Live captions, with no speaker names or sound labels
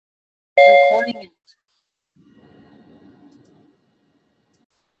Recording in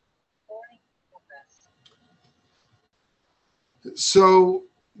progress. So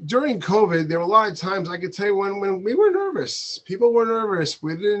during COVID, there were a lot of times I could tell you when we were nervous. People were nervous.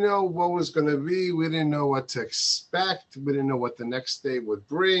 We didn't know what was going to be. We didn't know what to expect. We didn't know what the next day would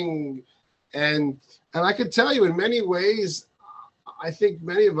bring. And and I could tell you in many ways, I think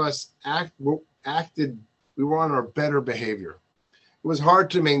many of us acted. We were on our better behavior. It was hard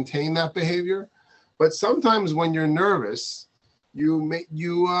to maintain that behavior, but sometimes when you're nervous, you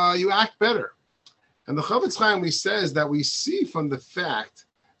act better. And the Chavetz Chaim says that we see from the fact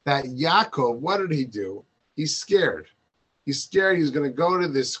that Yaakov, what did he do? He's scared. He's scared. He's going to go to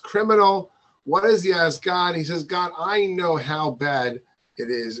this criminal. What does he ask God? He says, God, I know how bad it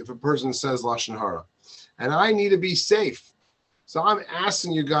is if a person says Lashon Hara, and I need to be safe. So I'm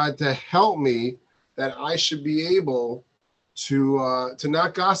asking you, God, to help me that I should be able to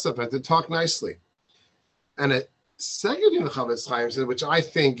not gossip and to talk nicely. And a second thing the Chavetz Chaim said, which I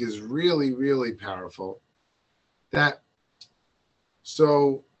think is really, really powerful, that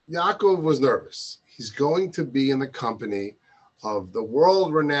so Yaakov was nervous. He's going to be in the company of the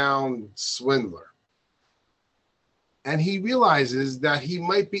world-renowned swindler. And he realizes that he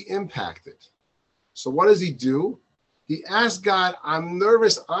might be impacted. So what does he do? He asks God, I'm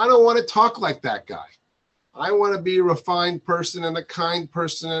nervous. I don't want to talk like that guy. I want to be a refined person and a kind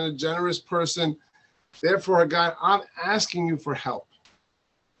person and a generous person. Therefore, God, I'm asking you for help.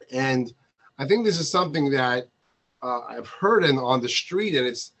 And I think this is something that I've heard on the street, and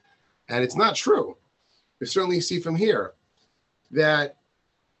it's not true. We certainly see from here that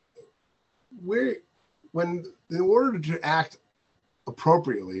in order to act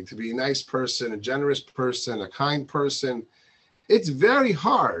appropriately, to be a nice person, a generous person, a kind person, it's very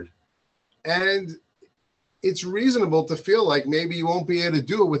hard. And it's reasonable to feel like maybe you won't be able to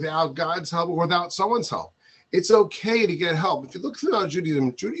do it without God's help or without someone's help. It's okay to get help. If you look throughout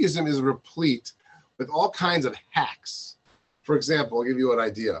Judaism, Judaism is replete with all kinds of hacks. For example, I'll give you an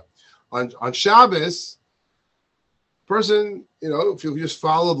idea. On Shabbos, person, if you just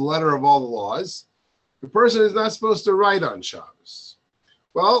follow the letter of all the laws, the person is not supposed to write on Shabbos.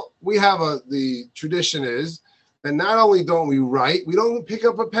 Well, we have the tradition is that not only don't we write, we don't pick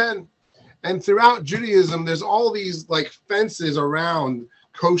up a pen. And throughout Judaism, there's all these like fences around.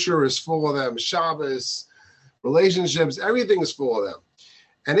 Kosher is full of them. Shabbos, relationships, everything is full of them.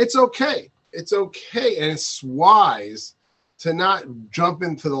 And it's okay. It's okay. And it's wise to not jump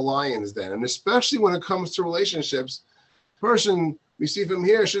into the lion's den. And especially when it comes to relationships, person we see from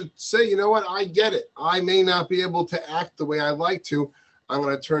here should say, you know what? I get it. I may not be able to act the way I'd like to. I'm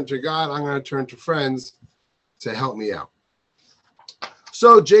going to turn to God. I'm going to turn to friends to help me out.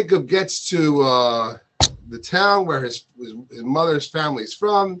 So Jacob gets to the town where his mother's family is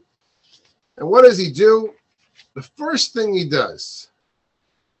from. And what does he do? The first thing he does,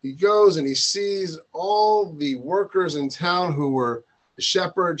 he goes and he sees all the workers in town who were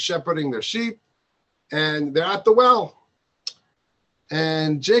shepherding their sheep, and they're at the well.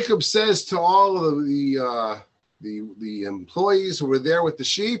 And Jacob says to all of the employees who were there with the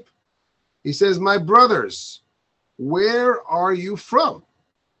sheep, he says, my brothers, where are you from?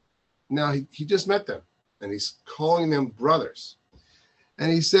 Now, he just met them, and he's calling them brothers. And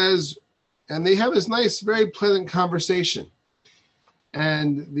he says, and they have this nice, very pleasant conversation.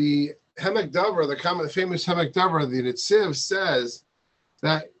 And the Hemek Davar, the famous Hemek Davar, the Netziv, says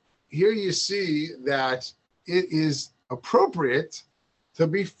that here you see that it is appropriate to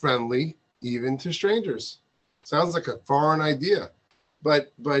be friendly even to strangers. Sounds like a foreign idea,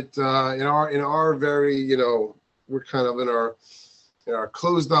 but in our very, we're kind of in our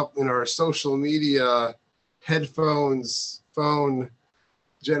closed up in our social media headphones phone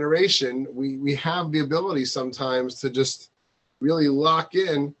generation, we have the ability sometimes to just really lock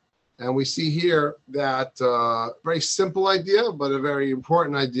in. And we see here that very simple idea, but a very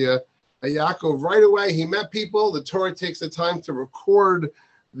important idea. Yaakov, right away, he met people. The Torah takes the time to record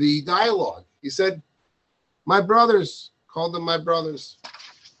the dialogue. He said, my brothers, called them my brothers.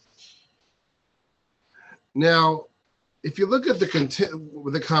 Now, if you look at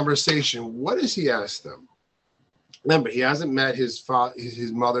the conversation, what does he ask them? Remember, he hasn't met his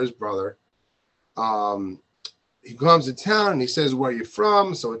mother's brother. He comes to town and he says, where are you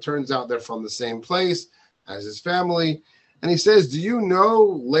from? So it turns out they're from the same place as his family. And he says, do you know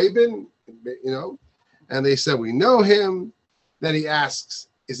Laban? And they said, we know him. Then he asks,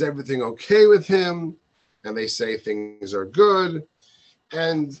 is everything okay with him? And they say things are good.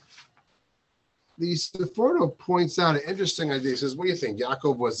 And the Seforno points out an interesting idea. He says, what do you think?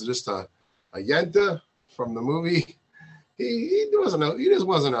 Yaakov was just a yenta from the movie? He wasn't. He just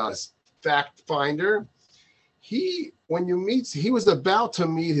wasn't us. fact finder. When you meet, he was about to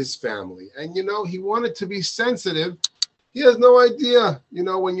meet his family, and he wanted to be sensitive. He has no idea,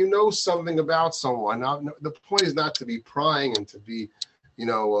 when you know something about someone. Now, the point is not to be prying and to be,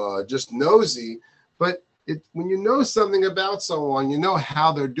 just nosy, but when you know something about someone, you know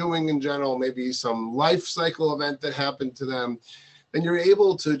how they're doing in general, maybe some life cycle event that happened to them, and you're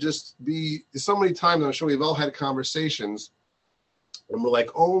able to just be. So many times, I'm sure we've all had conversations, and we're like,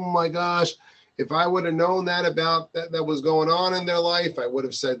 oh my gosh, if I would have known that about that was going on in their life, I would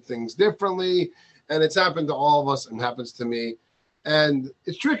have said things differently. And it's happened to all of us and happens to me. And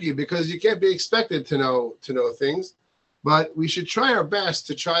it's tricky because you can't be expected to know things, but we should try our best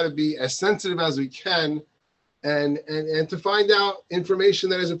to try to be as sensitive as we can and to find out information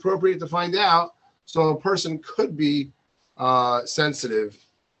that is appropriate to find out, so a person could be sensitive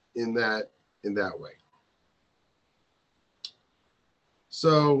in that way.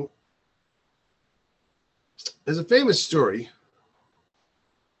 So there's a famous story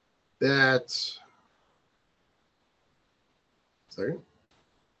that,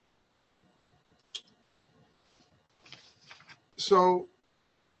 so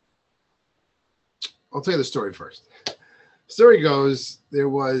I'll tell you the story first. Story goes, there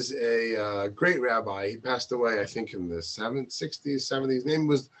was a great rabbi. He passed away, I think, in the 60s, 70s. His name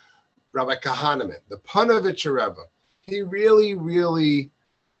was Rabbi Kahaneman, the Panovich Rebbe. He really, really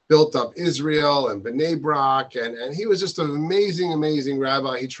built up Israel and Bnei Brak, and he was just an amazing, amazing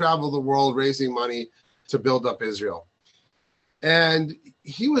rabbi. He traveled the world raising money to build up Israel. And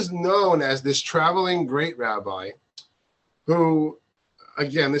he was known as this traveling great rabbi who,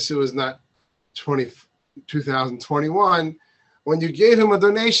 again, this was not 2021, when you gave him a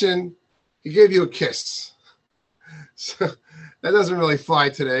donation, he gave you a kiss. So that doesn't really fly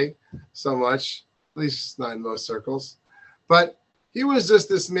today so much, at least not in most circles. But he was just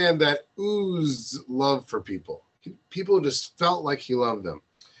this man that oozed love for people. People just felt like he loved them.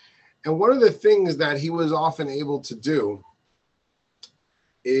 And one of the things that he was often able to do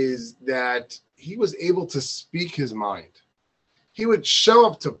is that he was able to speak his mind. He would show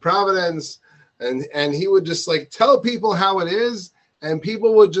up to Providence and he would just like tell people how it is, and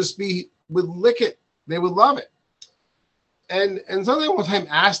people would lick it. They would love it. And something one time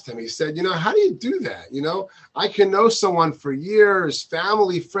asked him, he said, how do you do that? I can know someone for years,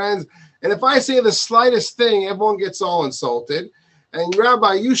 family, friends, and if I say the slightest thing, everyone gets all insulted. And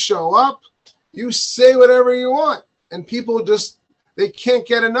Rabbi, you show up, you say whatever you want, and people they can't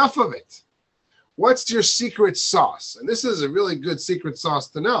get enough of it. What's your secret sauce? And this is a really good secret sauce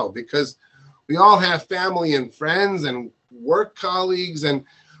to know, because we all have family and friends and work colleagues, and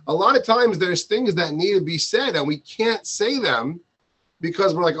a lot of times there's things that need to be said and we can't say them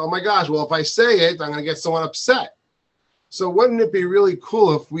because we're like, oh my gosh, well, if I say it, I'm going to get someone upset. So wouldn't it be really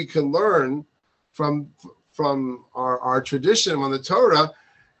cool if we can learn from our tradition on the Torah,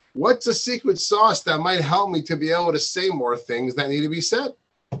 what's a secret sauce that might help me to be able to say more things that need to be said?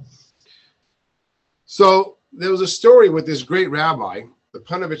 So there was a story with this great rabbi, the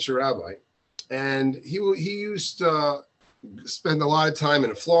Panovich rabbi, and he used to spend a lot of time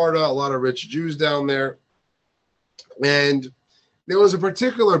in Florida, a lot of rich Jews down there. And there was a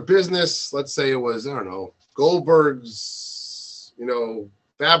particular business, let's say it was, I don't know, Goldberg's,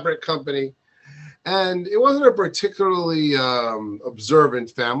 fabric company. And it wasn't a particularly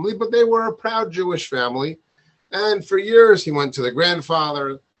observant family, but they were a proud Jewish family. And for years, he went to the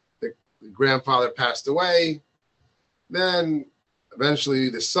grandfather. The grandfather passed away. Then eventually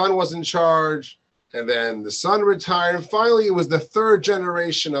the son was in charge. And then the son retired. And finally, it was the third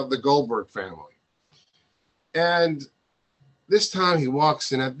generation of the Goldberg family. And this time he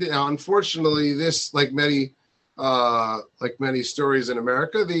walks in. Now, unfortunately, this, like many stories in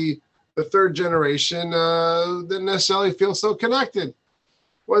America, the third generation didn't necessarily feel so connected.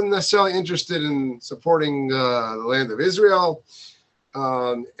 Wasn't necessarily interested in supporting the land of Israel,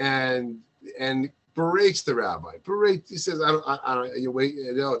 and berates the rabbi. He says, I don't, you wait,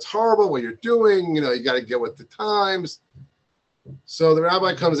 it's horrible what you're doing. You got to get with the times. So the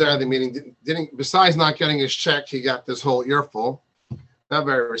rabbi comes out of the meeting, besides not getting his check, he got this whole earful. Not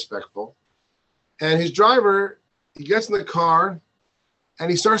very respectful. And his driver, he gets in the car and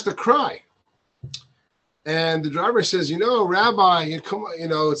he starts to cry. And the driver says, Rabbi, come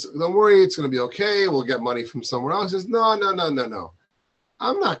on, don't worry, it's going to be okay. We'll get money from somewhere else. He says, no.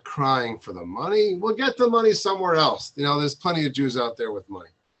 I'm not crying for the money. We'll get the money somewhere else. There's plenty of Jews out there with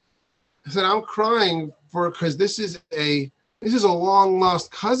money. I said, I'm crying because this is a long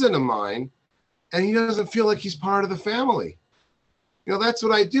lost cousin of mine, and he doesn't feel like he's part of the family. That's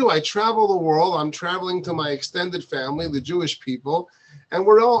what I do. I travel the world. I'm traveling to my extended family, the Jewish people, and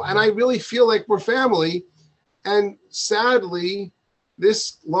I really feel like we're family. And sadly,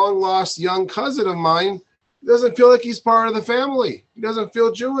 this long lost young cousin of mine doesn't feel like he's part of the family. He doesn't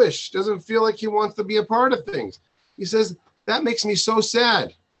feel Jewish, doesn't feel like he wants to be a part of things. He says, that makes me so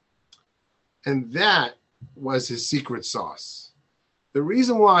sad. And that was his secret sauce. The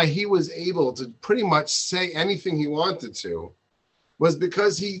reason why he was able to pretty much say anything he wanted to was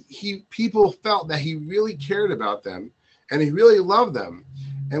because people felt that he really cared about them and he really loved them.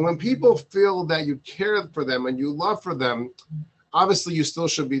 And when people feel that you care for them and you love for them, obviously you still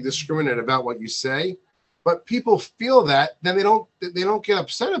should be discriminate about what you say. But people feel that, then they don't get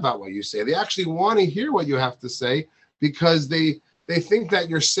upset about what you say. They actually want to hear what you have to say because they think that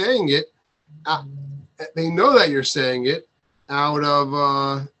you're saying it. They know that you're saying it out of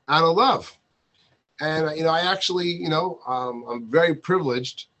love. And I actually, I'm very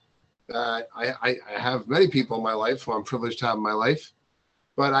privileged that I have many people in my life who I'm privileged to have in my life.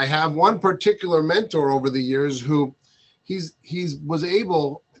 But I have one particular mentor over the years who he's was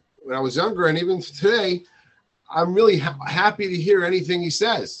able, when I was younger and even today, I'm really happy to hear anything he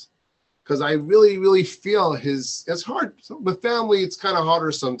says, because I really, really feel it's hard. With family, it's kind of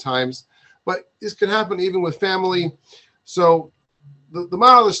harder sometimes, but this can happen even with family. So the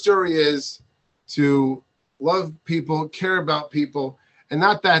moral of the story is to love people, care about people, and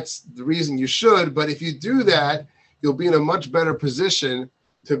not that's the reason you should, but if you do that, you'll be in a much better position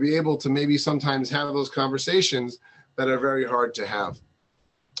to be able to maybe sometimes have those conversations that are very hard to have.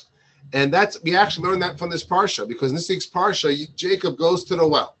 And we actually learned that from this parsha, because in this week's parsha, Jacob goes to the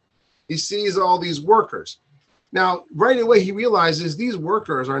well. He sees all these workers. Now, right away, he realizes these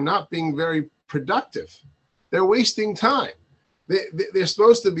workers are not being very productive. They're wasting time. They're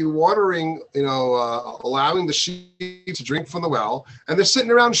supposed to be watering, allowing the sheep to drink from the well, and they're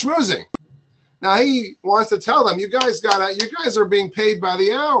sitting around schmoozing. Now he wants to tell them, you guys are being paid by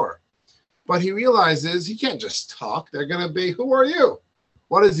the hour. But he realizes he can't just talk. They're going to be, who are you?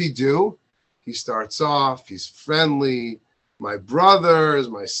 What does he do? He starts off, he's friendly, my brothers,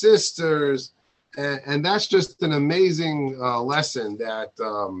 my sisters, and that's just an amazing lesson that,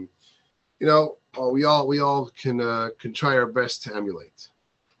 we all can try our best to emulate.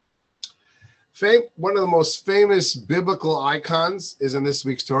 One of the most famous biblical icons is in this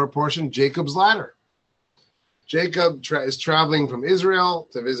week's Torah portion, Jacob's ladder. Jacob is traveling from Israel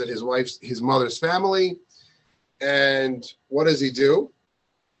to visit his mother's family. And what does he do?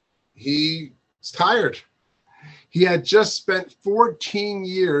 He's tired. He had just spent 14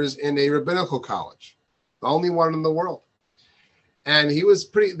 years in a rabbinical college, the only one in the world. And he was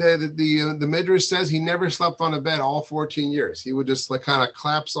the Midrash says he never slept on a bed all 14 years. He would just kind of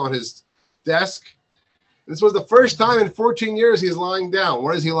collapse on his desk. This was the first time in 14 years he's lying down.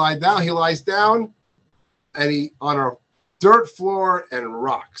 Where does he lie down? He lies down and on a dirt floor and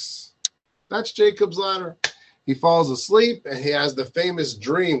rocks. That's Jacob's ladder. He falls asleep and he has the famous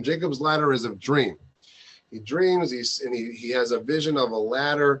dream. Jacob's ladder is a dream. He dreams, he has a vision of a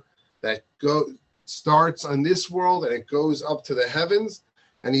ladder that starts on this world and it goes up to the heavens,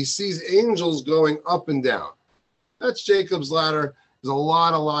 and he sees angels going up and down. That's Jacob's ladder. There's a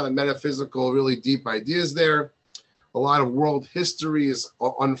lot of metaphysical, really deep ideas there. A lot of world history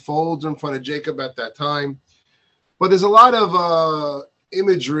unfolds in front of Jacob at that time. But there's a lot of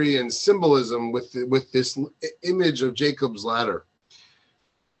imagery and symbolism with this image of Jacob's ladder.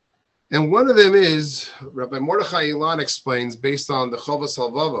 And one of them is, Rabbi Mordechai Ilan explains, based on the Chovos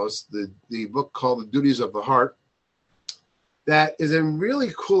HaLevavos, the book called The Duties of the Heart, that is a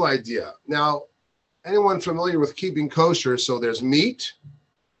really cool idea. Now, anyone familiar with keeping kosher, so there's meat,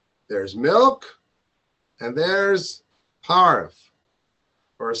 there's milk, and there's parv.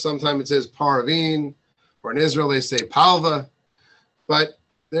 Or sometimes it says parvin, or in Israel they say palva. But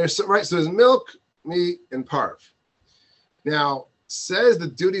so there's milk, meat, and parv. Now, says the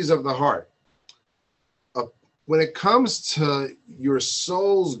duties of the heart. When it comes to your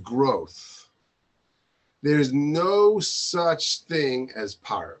soul's growth, there's no such thing as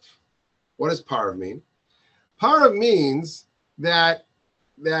parv. What does parv mean? Parv means that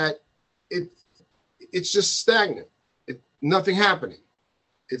it's just stagnant. Nothing happening.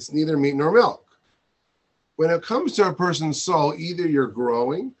 It's neither meat nor milk. When it comes to a person's soul, either you're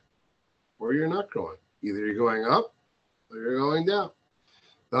growing or you're not growing. Either you're going up or you're going down.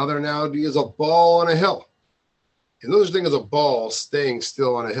 The other analogy is a ball on a hill. And no such thing as a ball staying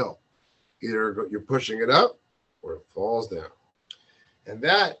still on a hill. Either you're pushing it up or it falls down. And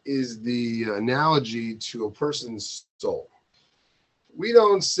that is the analogy to a person's soul.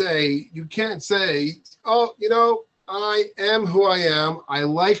 You can't say, I am who I am. I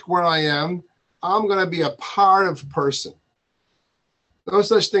like where I am. I'm going to be a part of person. No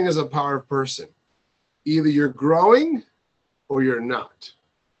such thing as a part of person. Either you're growing or you're not.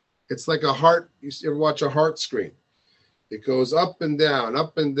 It's like a heart. You ever watch a heart screen? It goes up and down,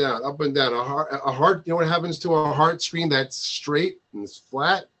 up and down, up and down. A heart, you know what happens to a heart screen that's straight and it's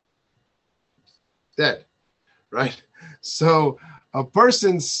flat? Dead, right? So a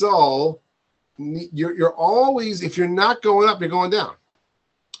person's soul, you're always, if you're not going up, you're going down.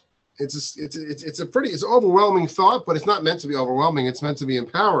 It's an overwhelming thought, but it's not meant to be overwhelming. It's meant to be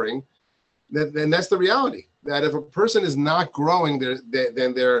empowering. And that's the reality. That if a person is not growing,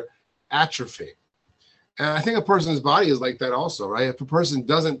 then they're atrophying. And I think a person's body is like that also, right? If a person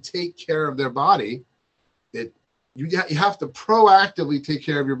doesn't take care of their body, you have to proactively take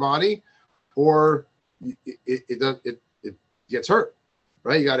care of your body, or it gets hurt,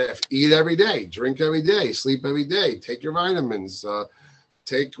 right? You got to eat every day, drink every day, sleep every day, take your vitamins,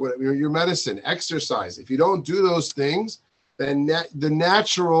 take your medicine, exercise. If you don't do those things, then the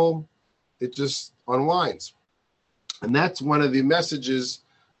natural, it just unwinds. And that's one of the messages,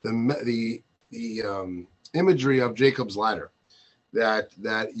 the imagery of Jacob's ladder, that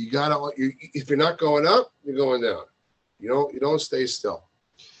you gotta, if you're not going up, you're going down. You don't stay still.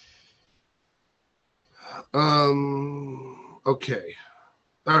 Okay.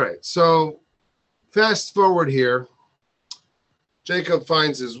 All right. So fast forward here. Jacob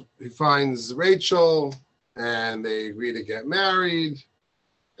finds Rachel, and they agree to get married,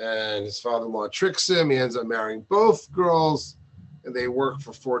 and his father-in-law tricks him. He ends up marrying both girls, and they work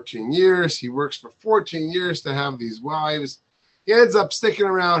for 14 years. He works for 14 years to have these wives. He ends up sticking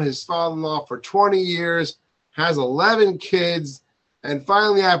around his father-in-law for 20 years, has 11 kids, and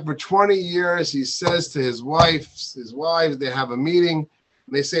finally, after 20 years, he says to his wives, they have a meeting,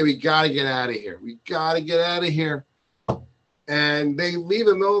 and they say, we got to get out of here. We got to get out of here. And they leave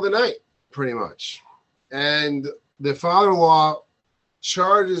in the middle of the night, pretty much. And the father-in-law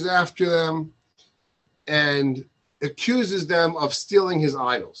charges after them and accuses them of stealing his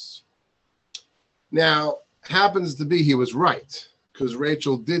idols. Now, happens to be he was right, because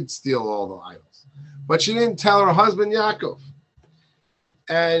Rachel did steal all the idols. But she didn't tell her husband, Yaakov.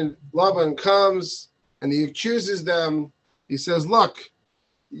 And Laban comes and he accuses them. He says, look,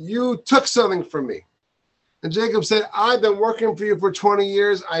 you took something from me. And Jacob said, I've been working for you for 20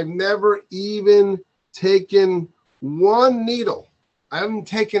 years. I've never even taken one needle. I haven't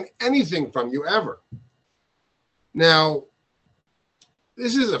taken anything from you ever. Now,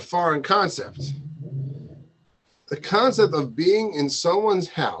 this is a foreign concept. The concept of being in someone's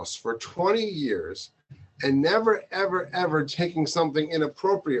house for 20 years and never, ever, ever taking something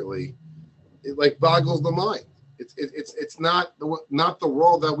inappropriately, it like boggles the mind. It's not the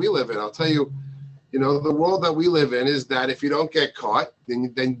world that we live in. I'll tell you, the world that we live in is that if you don't get caught, then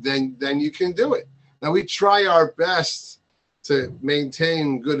you can do it. Now we try our best to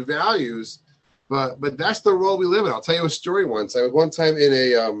maintain good values, but that's the world we live in. I'll tell you a story once. I was one time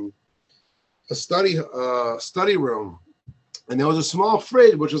in a study room, and there was a small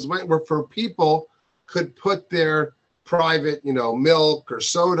fridge which was where for people could put their private, milk or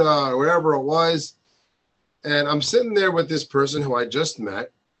soda or whatever it was. And I'm sitting there with this person who I just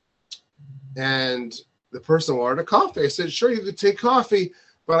met, and the person wanted a coffee. I said, sure, you could take coffee.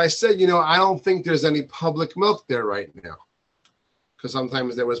 But I said, I don't think there's any public milk there right now. Because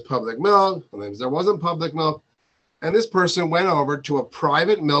sometimes there was public milk, sometimes there wasn't public milk. And this person went over to a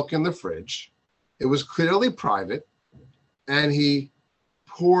private milk in the fridge. It was clearly private. And he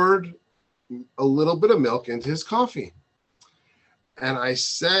poured a little bit of milk into his coffee. And I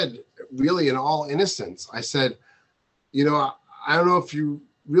said, really in all innocence, I said, I don't know if you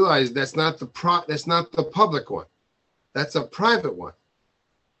realize that's not the public one. That's a private one.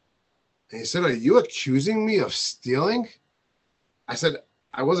 And he said, are you accusing me of stealing? I said,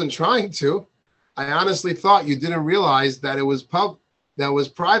 I wasn't trying to. I honestly thought you didn't realize that it was that was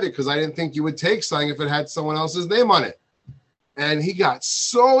private, because I didn't think you would take something if it had someone else's name on it. And he got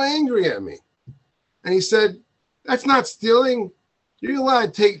so angry at me. And he said, that's not stealing. You're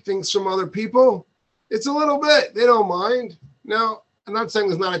allowed to take things from other people. It's a little bit. They don't mind. Now, I'm not saying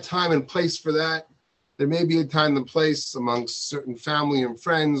there's not a time and place for that. There may be a time and place amongst certain family and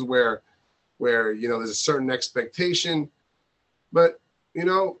friends where there's a certain expectation. But,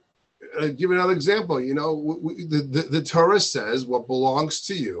 I'll give another example. The Torah says what belongs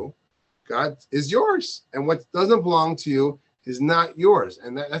to you, God, is yours. And what doesn't belong to you is not yours.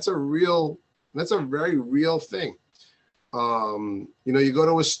 And that's a very real thing. You go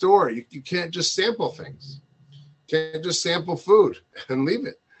to a store, you can't just sample things. You can't just sample food and leave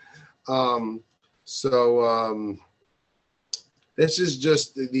it. So This is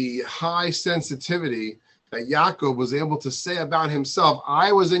just the high sensitivity that Yaakov was able to say about himself.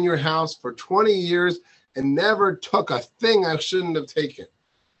 I was in your house for 20 years and never took a thing I shouldn't have taken.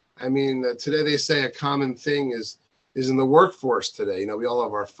 I mean, today they say a common thing is in the workforce today. You know, we all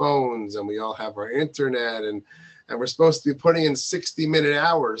have our phones and we all have our internet, and we're supposed to be putting in 60-minute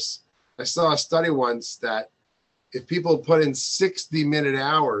hours. I saw a study once that if people put in 60-minute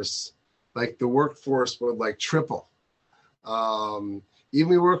hours, like the workforce would like triple. Even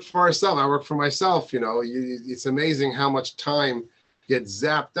we work for ourselves. I work for myself. You know, it's amazing how much time gets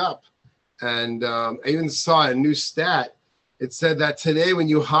zapped up. And I even saw a new stat. It said that today when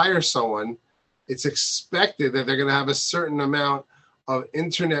you hire someone, it's expected that they're going to have a certain amount of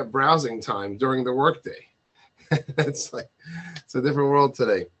internet browsing time during the workday. It's a different world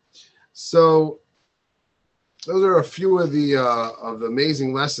today. So those are a few of the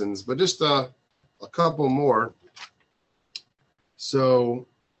amazing lessons, but just a couple more. So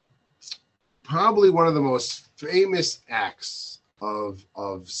probably one of the most famous acts of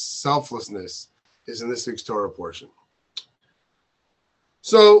selflessness is in this week's Torah portion.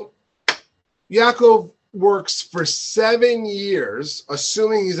 So Yaakov works for 7 years,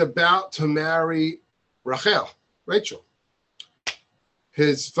 assuming he's about to marry Rachel.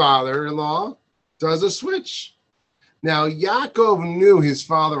 His father-in-law does a switch. Now, Yaakov knew his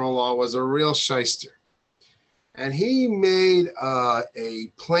father-in-law was a real shyster. And he made a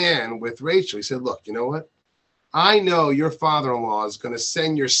plan with Rachel. He said, look, you know what? I know your father-in-law is going to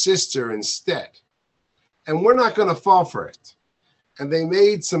send your sister instead. And we're not going to fall for it. And they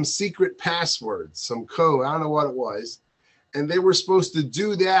made some secret passwords, some code. I don't know what it was. And they were supposed to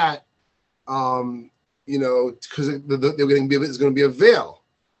do that, because there's going to be a veil,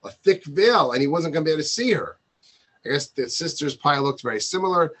 a thick veil, and he wasn't going to be able to see her. I guess the sisters probably looked very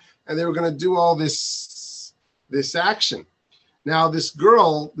similar, and they were going to do all this action. Now, this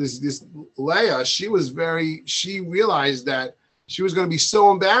girl, this Leah, she realized that she was going to be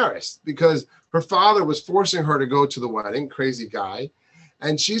so embarrassed because her father was forcing her to go to the wedding, crazy guy,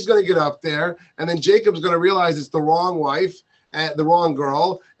 and she's going to get up there, and then Jacob's going to realize it's the wrong wife, the wrong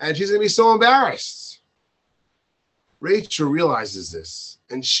girl, and she's going to be so embarrassed. Rachel realizes this,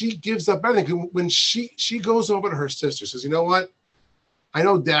 and she gives up everything. When she goes over to her sister, says, you know what? I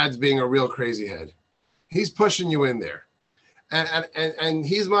know Dad's being a real crazy head. He's pushing you in there. And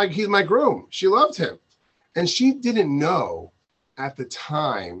he's my groom. She loved him. And she didn't know at the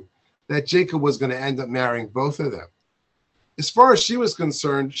time that Jacob was going to end up marrying both of them. As far as she was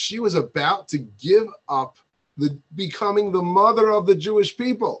concerned, she was about to give up becoming the mother of the Jewish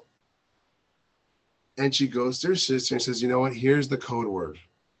people. And she goes to her sister and says, you know what? Here's the code word.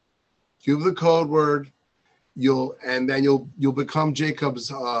 Give the code word. You'll become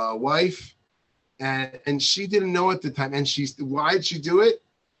Jacob's wife. And she didn't know at the time. And why did she do it?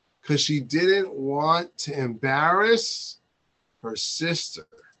 Because she didn't want to embarrass her sister.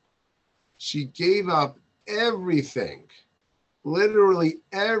 She gave up everything, literally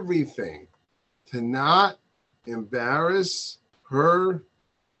everything, to not embarrass her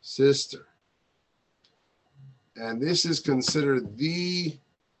sister. And this is considered the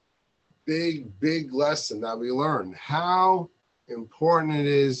big lesson that we learn. How important it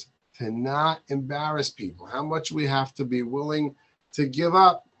is to not embarrass people, how much we have to be willing to give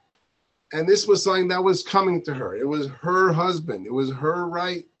up. And this was something that was coming to her. It was her husband. It was her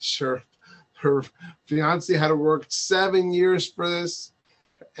right. Sure, her fiance had worked 7 years for this,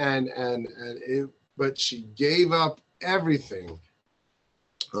 but she gave up everything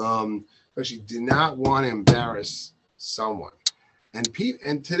because she did not want to embarrass someone. And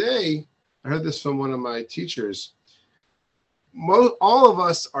today, I heard this from one of my teachers. All of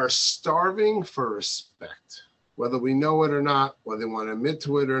us are starving for respect, whether we know it or not, whether we want to admit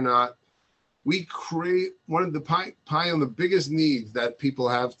to it or not. We create one of the biggest needs that people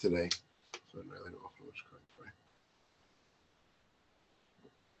have today.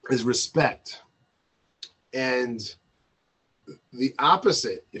 Is respect. And the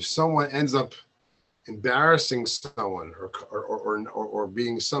opposite, if someone ends up embarrassing someone or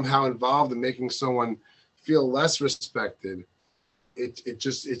being somehow involved in making someone feel less respected,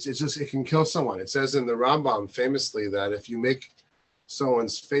 it can kill someone. It says in the Rambam famously that if you make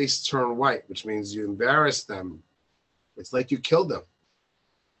someone's face turn white, which means you embarrass them, it's like you killed them.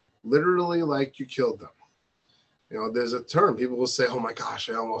 Literally like you killed them. You know, there's a term, people will say, oh my gosh,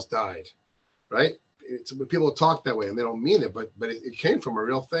 I almost died, right? People talk that way and they don't mean it, but it came from a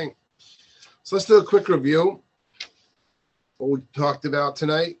real thing. So let's do a quick review. What we talked about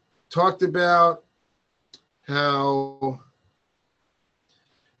tonight. Talked about how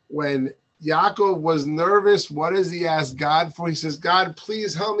when Yaakov was nervous. What does he ask God for? He says, God,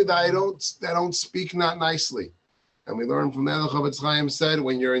 please help me that I don't speak not nicely. And we learn from that, the Chofetz Chaim said,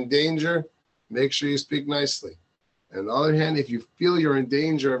 when you're in danger, make sure you speak nicely. And on the other hand, if you feel you're in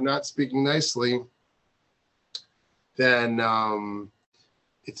danger of not speaking nicely, then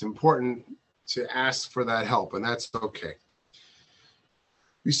it's important to ask for that help, and that's okay.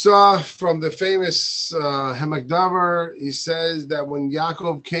 We saw from the famous Ha'amek Davar, he says that when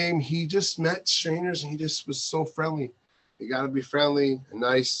Yaakov came, he just met strangers and he just was so friendly. You got to be friendly and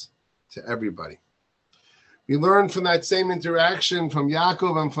nice to everybody. We learned from that same interaction from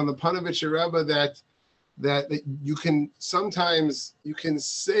Yaakov and from the Panovich Rebbe that you can sometimes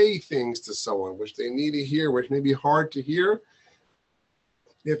say things to someone which they need to hear, which may be hard to hear,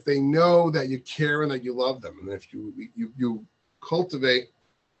 if they know that you care and that you love them. And if you cultivate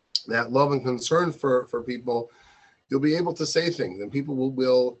that love and concern for people, you'll be able to say things, and people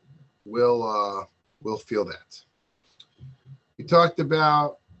will feel that. We talked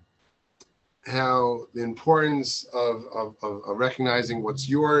about how the importance of recognizing what's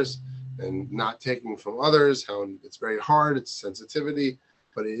yours and not taking from others, how it's very hard, it's sensitivity,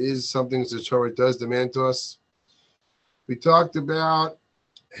 but it is something that the Torah does demand to us. We talked about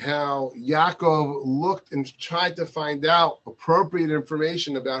how Yaakov looked and tried to find out appropriate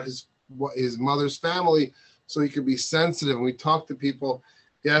information about his mother's family so he could be sensitive. And we talked to people,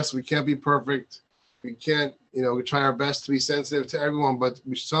 yes, we can't be perfect. We can't, we try our best to be sensitive to everyone, but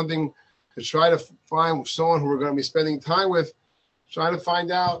something to try to find someone who we're going to be spending time with, try to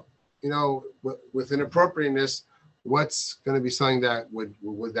find out, with inappropriateness, what's going to be something that would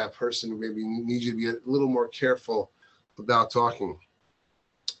that person maybe need you to be a little more careful about talking.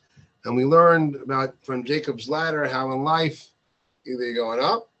 And we learned about from Jacob's ladder how in life, either you're going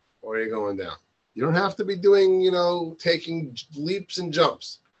up or you're going down. You don't have to be doing, taking leaps and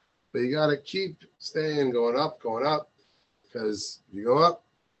jumps, but you got to keep staying going up, because if you go up,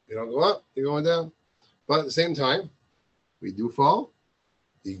 you don't go up, you're going down. But at the same time, we do fall,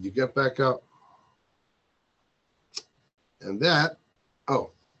 you get back up. And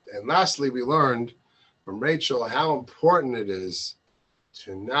lastly, we learned from Rachel how important it is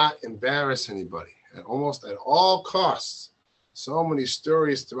to not embarrass anybody at all costs. So many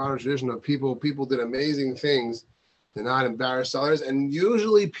stories throughout our tradition of people did amazing things to not embarrass others, and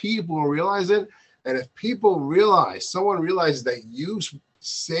usually people realize it. And if someone realizes that you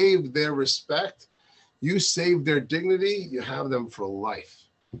saved their respect, you saved their dignity, you have them for life.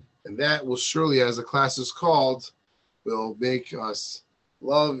 And that will surely, as the class is called, will make us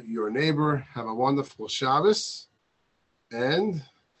love your neighbor. Have a wonderful Shabbos, and